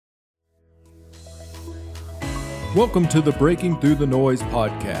Welcome to the Breaking Through the Noise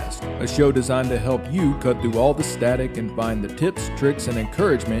podcast, a show designed to help you cut through all the static and find the tips, tricks, and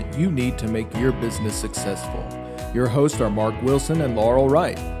encouragement you need to make your business successful. Your hosts are Mark Wilson and Laurel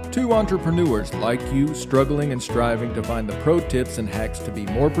Wright, two entrepreneurs like you struggling and striving to find the pro tips and hacks to be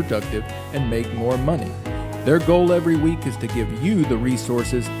more productive and make more money. Their goal every week is to give you the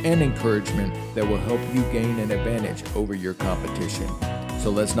resources and encouragement that will help you gain an advantage over your competition.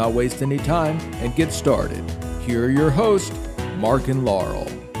 So let's not waste any time and get started. Here are your hosts, Mark and Laurel.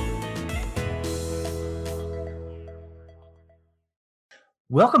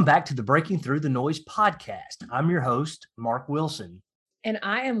 Welcome back to the Breaking Through the Noise podcast. I'm your host, Mark Wilson. And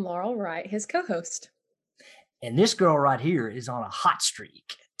I am Laurel Wright, his co-host. And this girl right here is on a hot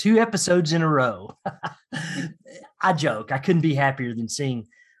streak. 2 episodes in a row. I joke. I couldn't be happier than seeing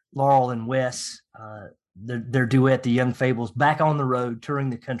Laurel and Wes, their duet, The Young Fables, back on the road touring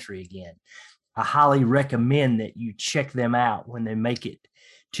the country again. I highly recommend that you check them out when they make it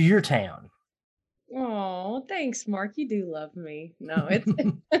to your town. Oh, thanks, Mark. You do love me. No, it's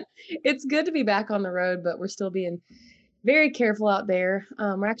it's good to be back on the road, but we're still being very careful out there.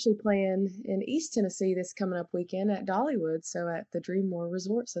 We're actually playing in East Tennessee this coming up weekend at Dollywood, so at the Dreammore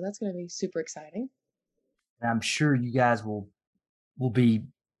Resort. So that's going to be super exciting. I'm sure you guys will be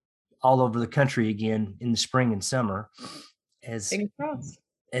all over the country again in the spring and summer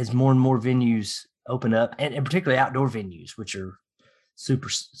as more and more venues open up, and particularly outdoor venues, which are super,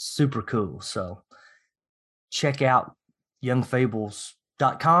 super cool. So check out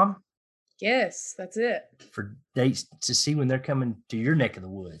youngfables.com. Yes, that's it. For dates to see when they're coming to your neck of the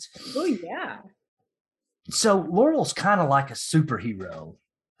woods. Oh, yeah. So Laurel's kind of like a superhero.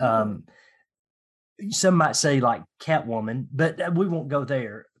 Some might say like Catwoman, but we won't go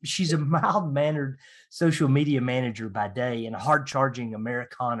there. She's a mild-mannered social media manager by day and a hard-charging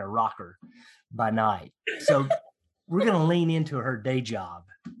Americana rocker by night. So we're going to lean into her day job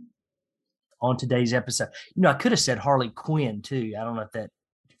on today's episode. You know, I could have said Harley Quinn too. I don't know if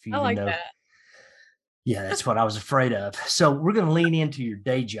you I like know. that. Yeah, that's what I was afraid of. So we're going to lean into your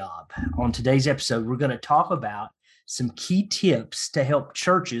day job. On today's episode, we're going to talk about some key tips to help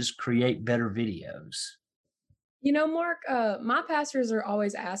churches create better videos. You know, Mark, my pastors are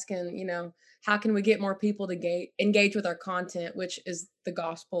always asking, how can we get more people to engage with our content, which is the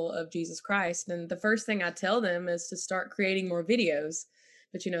gospel of Jesus Christ? And the first thing I tell them is to start creating more videos.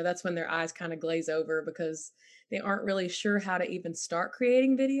 But, that's when their eyes kind of glaze over because they aren't really sure how to even start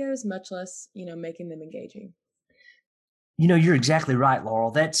creating videos, much less, making them engaging. You're exactly right, Laurel.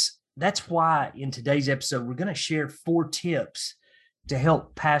 That's why in today's episode, we're going to share 4 tips to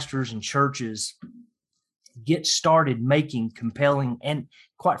help pastors and churches get started making compelling and,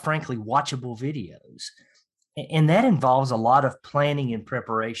 quite frankly, watchable videos. And that involves a lot of planning and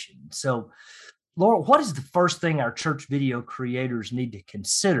preparation. So, Laurel, what is the first thing our church video creators need to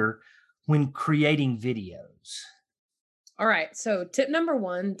consider when creating videos? All right. So tip number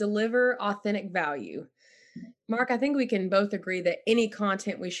 1, deliver authentic value. Mark, I think we can both agree that any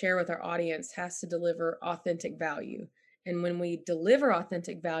content we share with our audience has to deliver authentic value. And when we deliver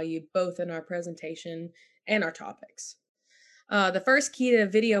authentic value, both in our presentation and our topics. The first key to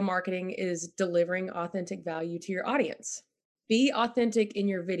video marketing is delivering authentic value to your audience. Be authentic in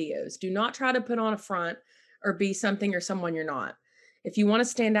your videos. Do not try to put on a front or be something or someone you're not. If you want to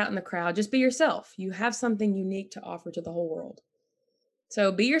stand out in the crowd, just be yourself. You have something unique to offer to the whole world.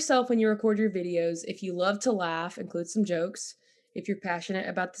 So be yourself when you record your videos. If you love to laugh, include some jokes. If you're passionate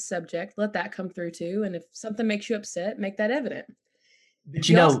about the subject, let that come through too. And if something makes you upset, make that evident. But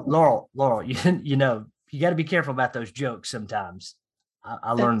Laurel, you got to be careful about those jokes sometimes.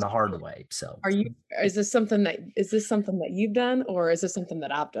 I learned the hard way. So is this something that you've done, or is this something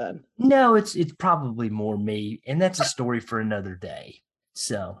that I've done? No, it's probably more me, and that's a story for another day.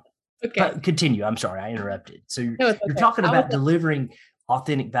 So okay. Continue. I'm sorry, I interrupted. So you're talking about delivering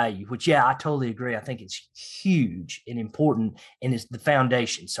authentic value, which, yeah, I totally agree. I think it's huge and important, and it's the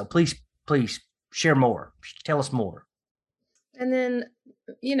foundation. So please share more. Tell us more. And then,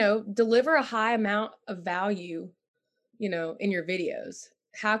 deliver a high amount of value, in your videos.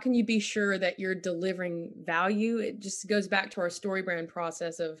 How can you be sure that you're delivering value? It just goes back to our StoryBrand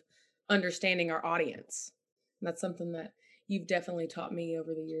process of understanding our audience. And that's something that you've definitely taught me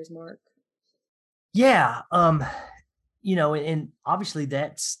over the years, Mark. Yeah. And obviously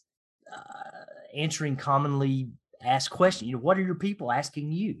that's answering commonly asked questions. What are your people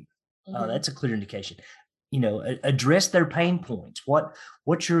asking you? Mm-hmm. That's a clear indication. Address their pain points.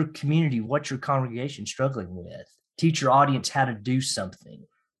 What's your community, what's your congregation struggling with? Teach your audience how to do something.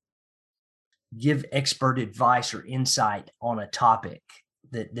 Give expert advice or insight on a topic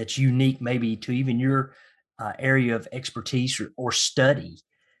that's unique maybe to even your area of expertise or study.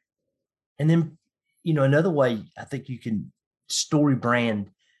 And then, another way I think you can story brand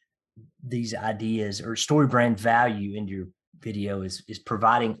these ideas or story brand value into your video is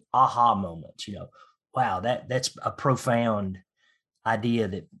providing aha moments. Wow, that's a profound idea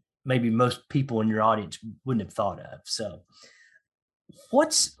that maybe most people in your audience wouldn't have thought of. So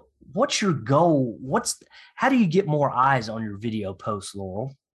what's your goal? How do you get more eyes on your video posts,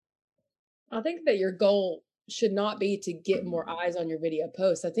 Laurel? I think that your goal should not be to get more eyes on your video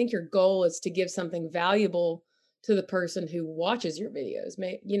posts. I think your goal is to give something valuable to the person who watches your videos,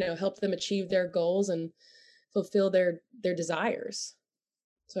 help them achieve their goals and fulfill their desires.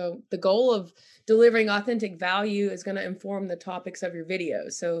 So the goal of delivering authentic value is going to inform the topics of your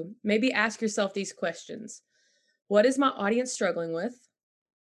videos. So maybe ask yourself these questions. What is my audience struggling with?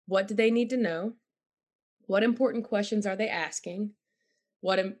 What do they need to know? What important questions are they asking?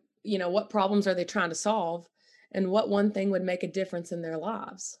 What problems are they trying to solve? And what one thing would make a difference in their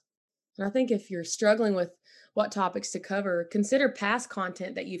lives? And I think if you're struggling with what topics to cover, consider past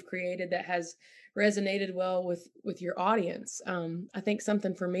content that you've created that has resonated well with your audience. I think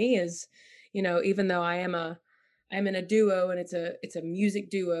something for me is, even though I'm in a duo and it's a music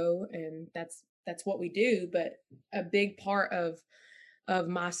duo, and that's what we do, but a big part of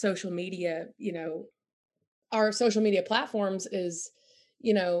my social media, our social media platforms is,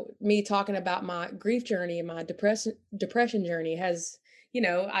 me talking about my grief journey and my depression journey has,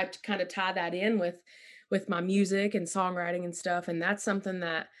 I kind of tie that in with my music and songwriting and stuff. And that's something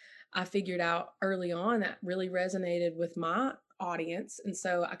that I figured out early on that really resonated with my audience. And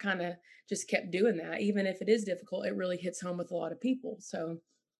so I kind of just kept doing that. Even if it is difficult, it really hits home with a lot of people. So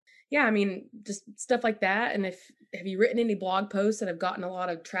yeah, just stuff like that. And have you written any blog posts that have gotten a lot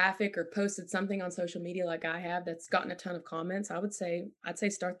of traffic or posted something on social media like I have that's gotten a ton of comments? I'd say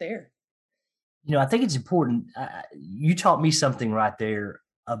start there. I think it's important. You taught me something right there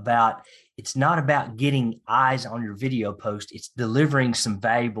about it's not about getting eyes on your video post. It's delivering some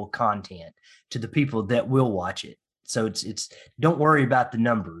valuable content to the people that will watch it. So it's don't worry about the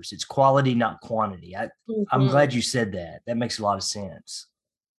numbers. It's quality, not quantity. I'm glad you said that. That makes a lot of sense.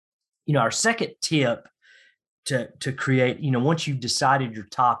 Our second tip to create, once you've decided your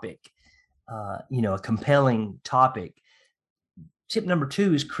topic, a compelling topic, tip number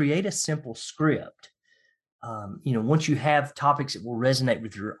 2 is create a simple script. Once you have topics that will resonate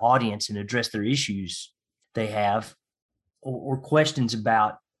with your audience and address their issues they have or questions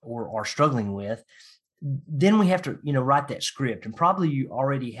about or are struggling with, then we have to, write that script. And probably you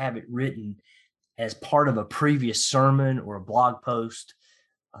already have it written as part of a previous sermon or a blog post.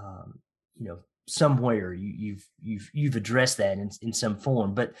 Somewhere you've addressed that in some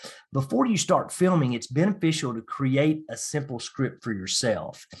form. But before you start filming, it's beneficial to create a simple script for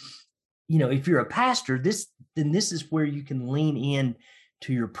yourself. If you're a pastor, this is where you can lean in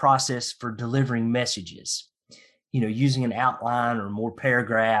to your process for delivering messages, using an outline or more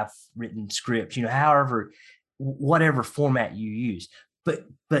paragraph written script, whatever format you use.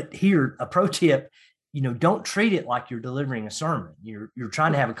 But here, a pro tip, don't treat it like you're delivering a sermon. You're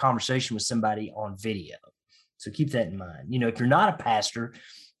trying to have a conversation with somebody on video. So keep that in mind. If you're not a pastor,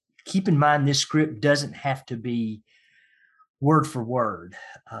 keep in mind this script doesn't have to be word for word.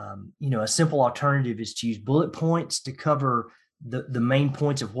 A simple alternative is to use bullet points to cover the main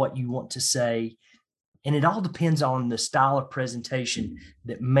points of what you want to say. And it all depends on the style of presentation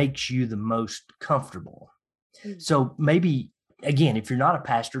that makes you the most comfortable. Mm-hmm. So maybe, again, if you're not a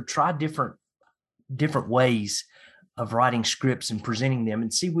pastor, try different ways of writing scripts and presenting them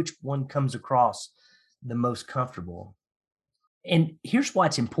and see which one comes across the most comfortable. And here's why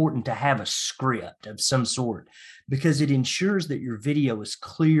it's important to have a script of some sort, because it ensures that your video is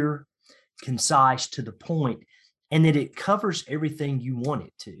clear, concise, to the point, and that it covers everything you want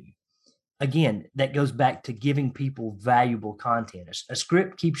it to. Again, that goes back to giving people valuable content. A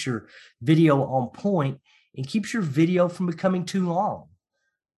script keeps your video on point and keeps your video from becoming too long.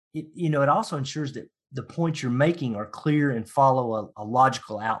 It also ensures that the points you're making are clear and follow a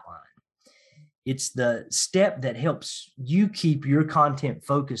logical outline. It's the step that helps you keep your content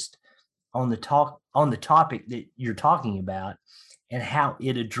focused on the topic that you're talking about and how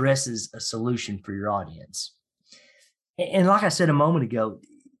it addresses a solution for your audience. And like I said a moment ago,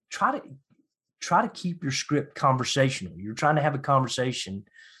 try to keep your script conversational. You're trying to have a conversation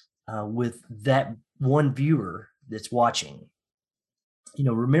with that one viewer that's watching.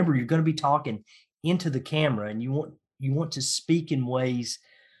 Remember, you're going to be talking into the camera, and you want to speak in ways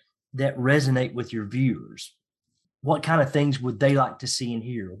that resonate with your viewers. What kind of things would they like to see and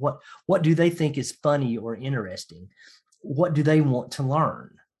hear? What do they think is funny or interesting? What do they want to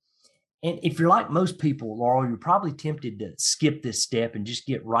learn? And if you're like most people, Laurel, you're probably tempted to skip this step and just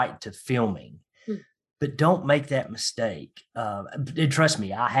get right to filming. But don't make that mistake. And trust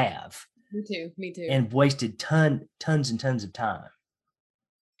me, I have. Me too. And wasted tons and tons of time.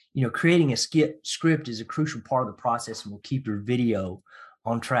 You know, creating a script is a crucial part of the process and will keep your video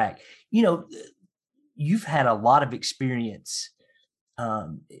on track. You know, you've had a lot of experience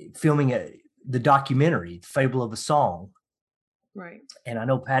filming the documentary, Fable of a Song. Right. And I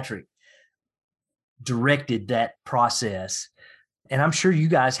know Patrick directed that process. And I'm sure you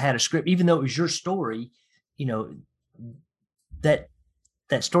guys had a script, even though it was your story, you know, that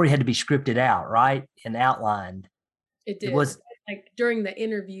story had to be scripted out, right? And outlined. It did. It was like during the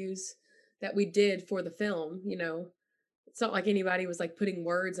interviews that we did for the film, you know, it's not like anybody was like putting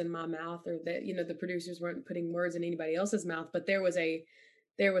words in my mouth, or that, you know, the producers weren't putting words in anybody else's mouth, but there was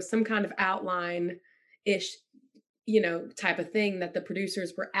some kind of outline-ish, you know, type of thing that the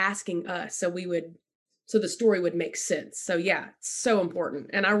producers were asking us. So the story would make sense. So yeah, it's so important.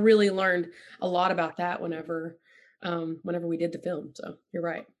 And I really learned a lot about that whenever we did the film. So you're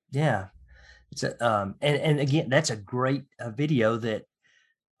right. Yeah. It's and again, that's a great video, that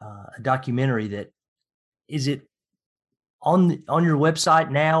a documentary that, is it on your website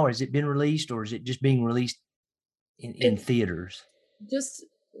now, or has it been released, or is it just being released in theaters?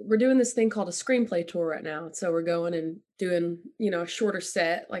 We're doing this thing called a screenplay tour right now. So we're going and doing, you know, a shorter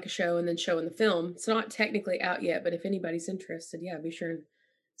set, like a show, and then showing the film. It's not technically out yet, but if anybody's interested, yeah, be sure and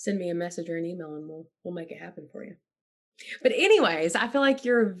send me a message or an email, and we'll make it happen for you. But anyways, I feel like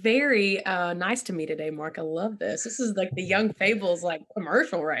you're very nice to me today, Mark. I love this. This is like the Young Fables like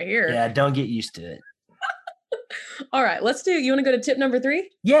commercial right here. Yeah, don't get used to it. All right, you want to go to tip number 3?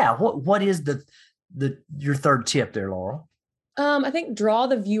 Yeah. What is your third tip there, Laurel? I think draw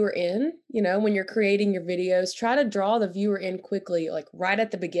the viewer in. You know, when you're creating your videos, try to draw the viewer in quickly, like right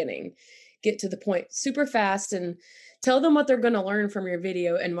at the beginning. Get to the point super fast and tell them what they're going to learn from your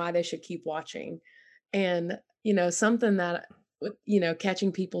video and why they should keep watching. And, you know, something that, you know,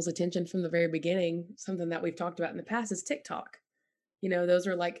 catching people's attention from the very beginning, something that we've talked about in the past, is TikTok. You know, those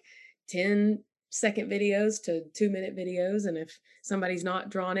are like 10-second videos to 2-minute videos. And if somebody's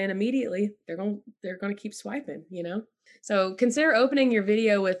not drawn in immediately, they're going to keep swiping, you know? So consider opening your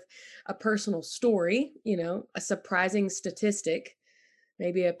video with a personal story, you know, a surprising statistic,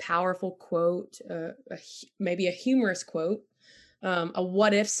 maybe a powerful quote, maybe a humorous quote, a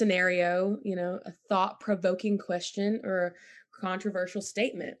what if scenario, you know, a thought-provoking question, or a controversial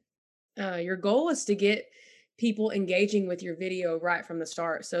statement. Your goal is to get people engaging with your video right from the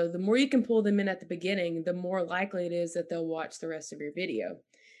start. So the more you can pull them in at the beginning, the more likely it is that they'll watch the rest of your video.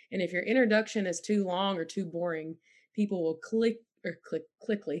 And if your introduction is too long or too boring, people will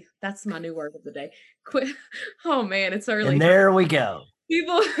quickly. That's my new word of the day. Oh man, it's early. And there we go.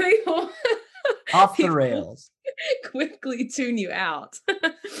 People off the rails. Quickly tune you out.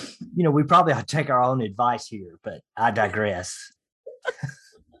 You know, we probably ought to take our own advice here, but I digress.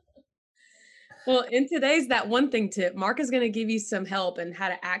 Well, in today's That One Thing tip, Mark is going to give you some help in how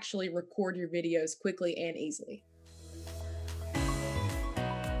to actually record your videos quickly and easily.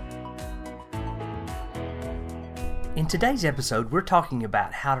 In today's episode, we're talking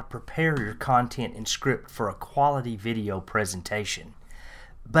about how to prepare your content and script for a quality video presentation.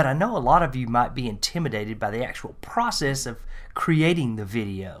 But I know a lot of you might be intimidated by the actual process of creating the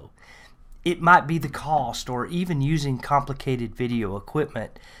video. It might be the cost or even using complicated video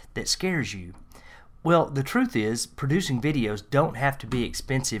equipment that scares you. Well, the truth is, producing videos don't have to be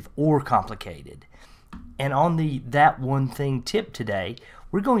expensive or complicated. And on the That One Thing tip today,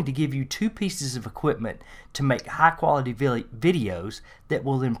 we're going to give you 2 pieces of equipment to make high-quality videos that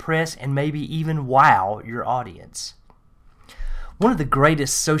will impress and maybe even wow your audience. One of the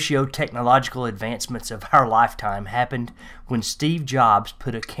greatest socio-technological advancements of our lifetime happened when Steve Jobs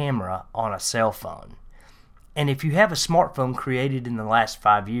put a camera on a cell phone. And if you have a smartphone created in the last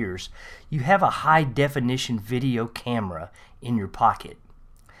 5 years, you have a high-definition video camera in your pocket.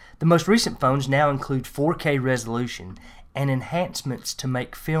 The most recent phones now include 4K resolution and enhancements to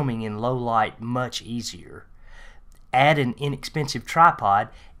make filming in low light much easier. Add an inexpensive tripod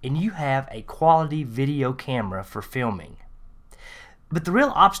and you have a quality video camera for filming. But the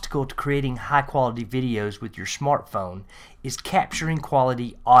real obstacle to creating high-quality videos with your smartphone is capturing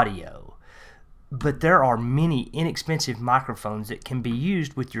quality audio. But there are many inexpensive microphones that can be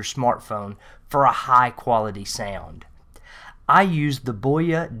used with your smartphone for a high-quality sound. I use the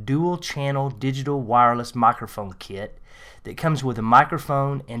Boya dual-channel digital wireless microphone kit that comes with a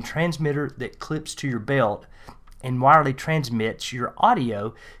microphone and transmitter that clips to your belt and wirelessly transmits your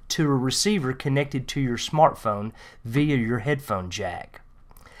audio to a receiver connected to your smartphone via your headphone jack.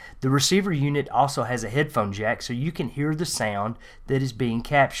 The receiver unit also has a headphone jack so you can hear the sound that is being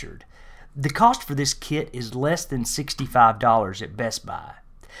captured. The cost for this kit is less than $65 at Best Buy.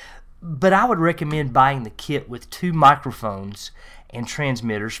 But I would recommend buying the kit with 2 microphones and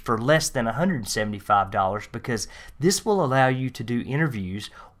transmitters for less than $175 because this will allow you to do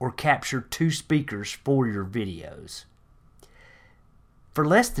interviews or capture 2 speakers for your videos. For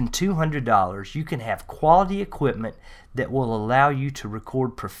less than $200, you can have quality equipment that will allow you to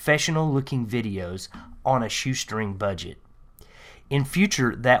record professional-looking videos on a shoestring budget. In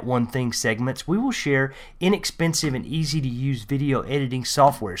future That One Thing segments, we will share inexpensive and easy-to-use video editing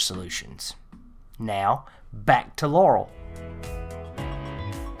software solutions. Now, back to Laurel.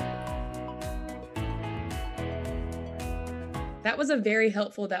 That was a very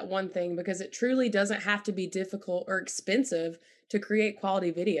helpful That One Thing because it truly doesn't have to be difficult or expensive to create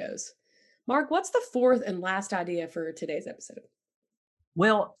quality videos. Mark, what's the 4th and last idea for today's episode?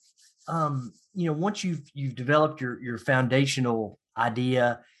 Well, once you've developed your foundational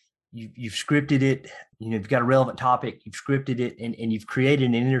idea, you've scripted it, you've got a relevant topic, you've scripted it, and you've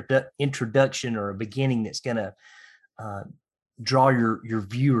created an introduction or a beginning that's going to draw your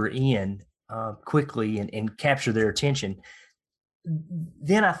viewer in quickly and capture their attention.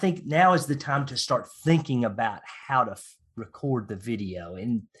 Then I think now is the time to start thinking about how to record the video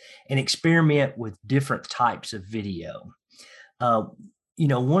and experiment with different types of video.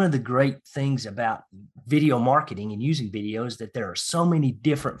 One of the great things about video marketing and using video is that there are so many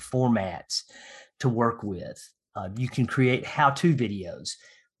different formats to work with. You can create how-to videos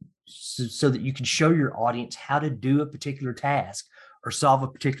so that you can show your audience how to do a particular task or solve a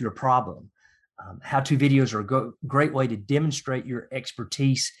particular problem. How-to videos are a great way to demonstrate your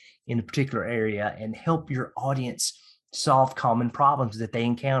expertise in a particular area and help your audience solve common problems that they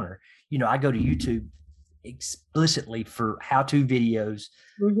encounter. I go to YouTube explicitly for how-to videos,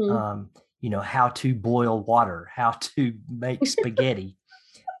 how to boil water, how to make spaghetti,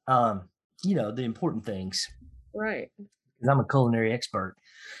 the important things. Right. Because I'm a culinary expert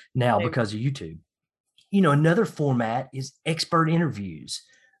now because of YouTube. Another format is expert interviews.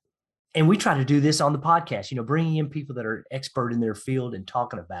 And we try to do this on the podcast, bringing in people that are expert in their field and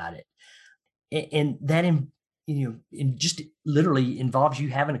talking about it. And that, it just literally involves you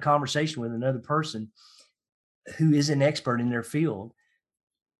having a conversation with another person who is an expert in their field.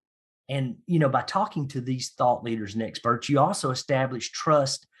 And, by talking to these thought leaders and experts, you also establish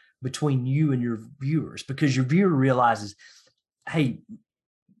trust between you and your viewers because your viewer realizes, hey,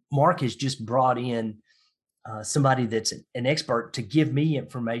 Mark has just brought in somebody that's an expert to give me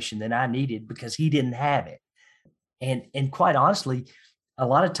information that I needed because he didn't have it. And quite honestly, a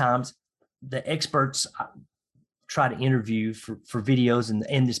lot of times the experts I try to interview for videos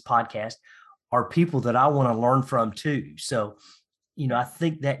and this podcast are people that I want to learn from too. So, I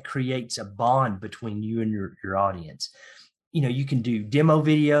think that creates a bond between you and your audience. You can do demo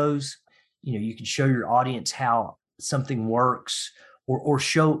videos, you can show your audience how something works or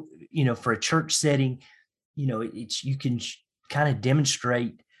show, for a church setting, you can kind of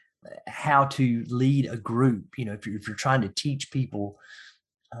demonstrate how to lead a group. If you're trying to teach people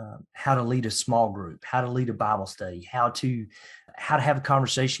how to lead a small group, how to lead a Bible study, how to have a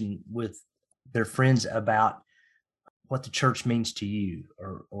conversation with their friends about what the church means to you,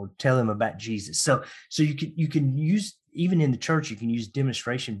 or tell them about Jesus. So you can use, even in the church, you can use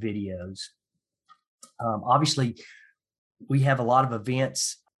demonstration videos. Obviously, we have a lot of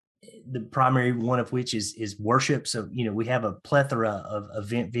events. The primary one of which is worship. So, we have a plethora of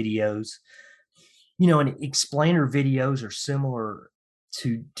event videos, and explainer videos are similar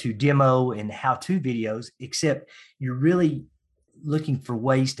to demo and how-to videos, except you're really looking for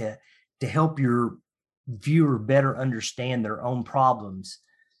ways to help your viewer better understand their own problems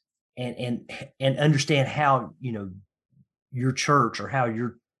and understand how, your church or how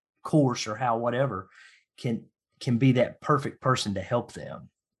your course or how whatever can be that perfect person to help them.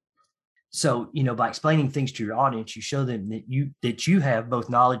 So, by explaining things to your audience, you show them that you have both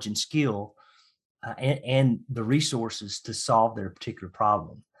knowledge and skill and the resources to solve their particular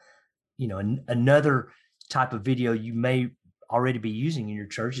problem. Another type of video you may already be using in your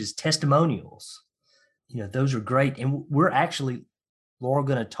church is testimonials. Those are great. And we're actually, Laura,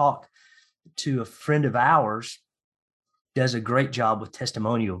 going to talk to a friend of ours, does a great job with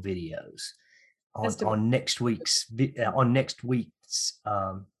testimonial videos on next week's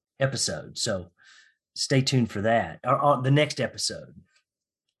episode. So stay tuned for that. Or the next episode.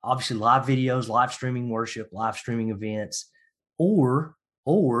 Obviously, live videos, live streaming worship, live streaming events, or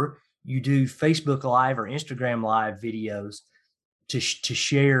you do Facebook Live or Instagram Live videos to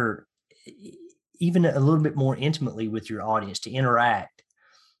share even a little bit more intimately with your audience, to interact.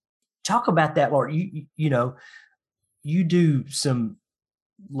 talk about that, Laura. You know, you do some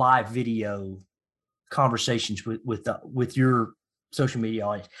live video conversations with your social media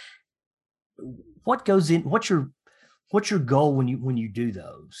audience. What goes in? What's your goal when you do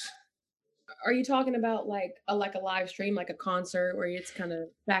those? Are you talking about like a live stream, like a concert where it's kind of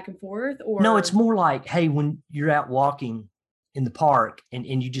back and forth, No, it's or more like, hey, when you're out walking in the park and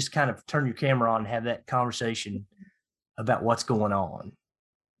you just kind of turn your camera on and have that conversation about what's going on.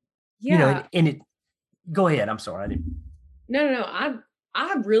 You know, yeah. and it go ahead. I'm sorry. I didn't. No.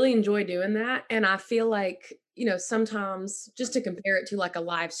 I really enjoy doing that, and I feel like, sometimes just to compare it to like a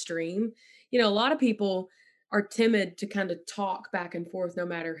live stream, a lot of people are timid to kind of talk back and forth no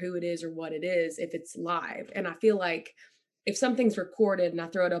matter who it is or what it is if it's live. And I feel like if something's recorded and I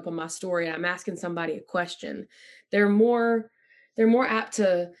throw it up on my story and I'm asking somebody a question, they're more apt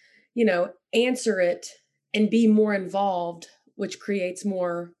to, answer it and be more involved, which creates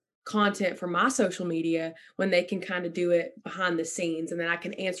more content for my social media when they can kind of do it behind the scenes, and then I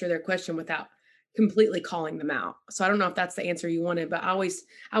can answer their question without completely calling them out. So I don't know if that's the answer you wanted, but I always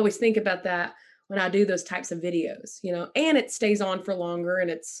think about that when I do those types of videos, and it stays on for longer,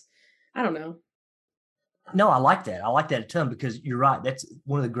 and I don't know. No, I like that. I like that a ton because you're right. That's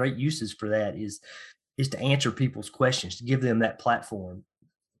one of the great uses for that is to answer people's questions, to give them that platform.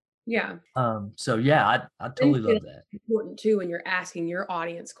 Yeah. So yeah, I And totally feel love that. important too when you're asking your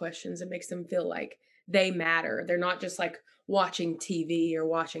audience questions. It makes them feel like they matter. They're not just like watching TV or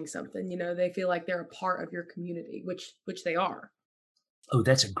watching something, they feel like they're a part of your community, which they are. Oh,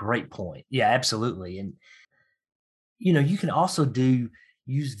 that's a great point. Yeah, absolutely. And you can also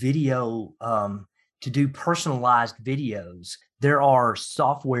use video to do personalized videos. There are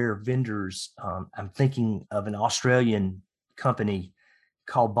software vendors. I'm thinking of an Australian company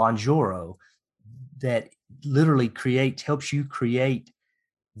called Bonjoro that literally helps you create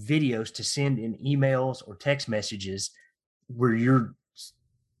videos to send in emails or text messages where you're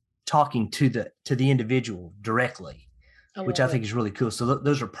talking to the individual directly, I which I love it. think is really cool. So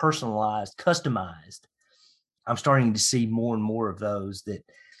those are personalized, customized. I'm starting to see more and more of those that,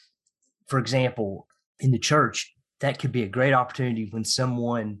 for example, in the church, that could be a great opportunity when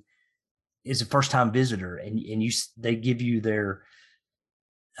someone is a first time visitor and they give you their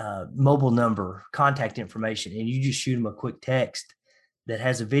mobile number, contact information, and you just shoot them a quick text that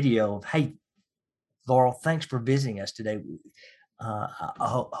has a video of, hey, Laurel, thanks for visiting us today. I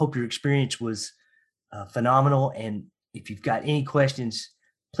hope your experience was phenomenal. And if you've got any questions,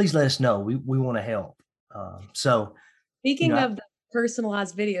 please let us know. We want to help. So, Speaking I, of the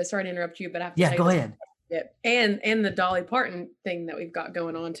personalized video, sorry to interrupt you, but I have to yeah, tell you go this ahead. tip. And the Dolly Parton thing that we've got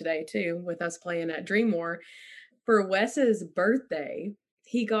going on today too, with us playing at Dreammore. For Wes's birthday,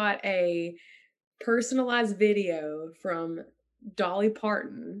 he got a personalized video from Dolly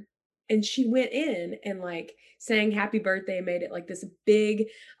Parton, and she went in and like sang happy birthday and made it like this big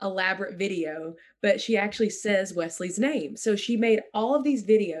elaborate video, but she actually says Wesley's name. So she made all of these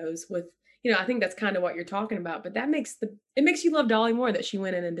videos with, I think that's kind of what you're talking about, but it makes you love Dolly more that she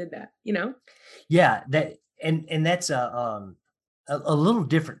went in and did that. Yeah, that and that's a little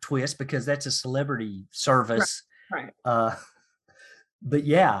different twist because that's a celebrity Right. service. Right. But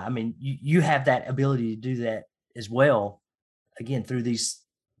yeah, I mean, you have that ability to do that as well. Again, through these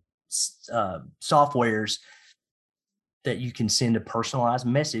softwares that you can send a personalized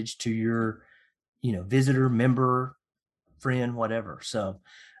message to your, visitor, member, friend, whatever. So,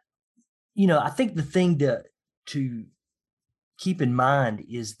 I think the thing to keep in mind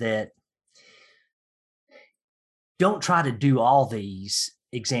is that don't try to do all these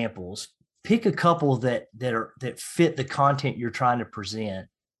examples. Pick a couple that fit the content you're trying to present.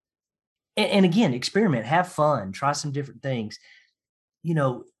 And again, experiment, have fun, try some different things.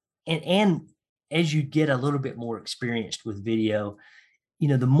 And as you get a little bit more experienced with video,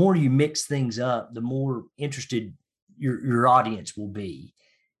 the more you mix things up, the more interested your audience will be.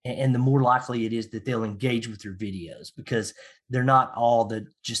 And the more likely it is that they'll engage with your videos because they're not all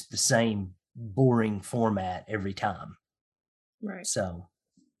just the same boring format every time. Right. So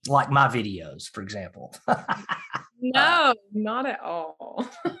like my videos, for example. No, not at all.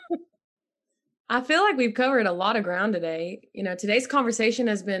 I feel like we've covered a lot of ground today. Today's conversation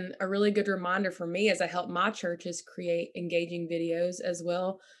has been a really good reminder for me as I help my churches create engaging videos as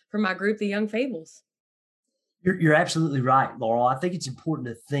well for my group, the Young Fables. You're absolutely right, Laurel. I think it's important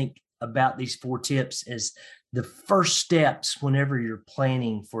to think about these 4 tips as the first steps whenever you're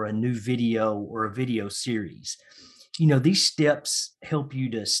planning for a new video or a video series. These steps help you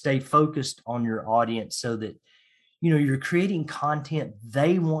to stay focused on your audience so that you're creating content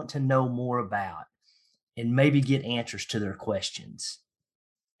they want to know more about and maybe get answers to their questions.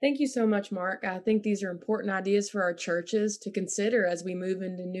 Thank you so much, Mark. I think these are important ideas for our churches to consider as we move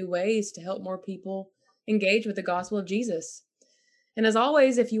into new ways to help more people engage with the gospel of Jesus. And as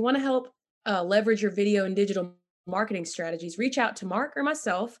always, if you want to help leverage your video and digital marketing strategies, reach out to Mark or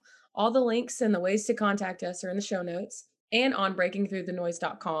myself. All the links and the ways to contact us are in the show notes and on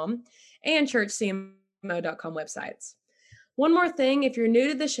breakingthroughthenoise.com and churchcmo.com websites. One more thing, if you're new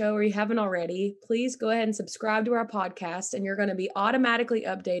to the show or you haven't already, please go ahead and subscribe to our podcast, and you're going to be automatically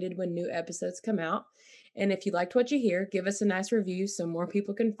updated when new episodes come out. And if you liked what you hear, give us a nice review so more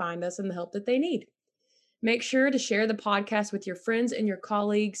people can find us and the help that they need. Make sure to share the podcast with your friends and your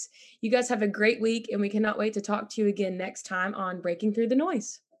colleagues. You guys have a great week, and we cannot wait to talk to you again next time on Breaking Through the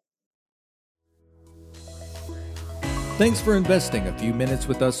Noise. Thanks for investing a few minutes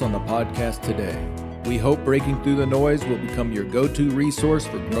with us on the podcast today. We hope Breaking Through the Noise will become your go-to resource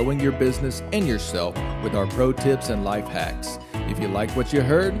for growing your business and yourself with our pro tips and life hacks. If you like what you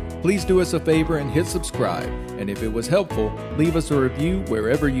heard, please do us a favor and hit subscribe. And if it was helpful, leave us a review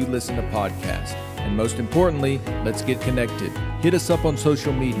wherever you listen to podcasts. And most importantly, let's get connected. Hit us up on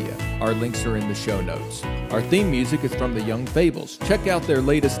social media. Our links are in the show notes. Our theme music is from the Young Fables. Check out their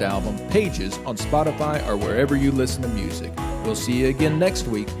latest album, Pages, on Spotify or wherever you listen to music. We'll see you again next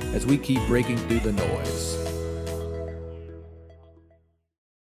week as we keep breaking through the noise.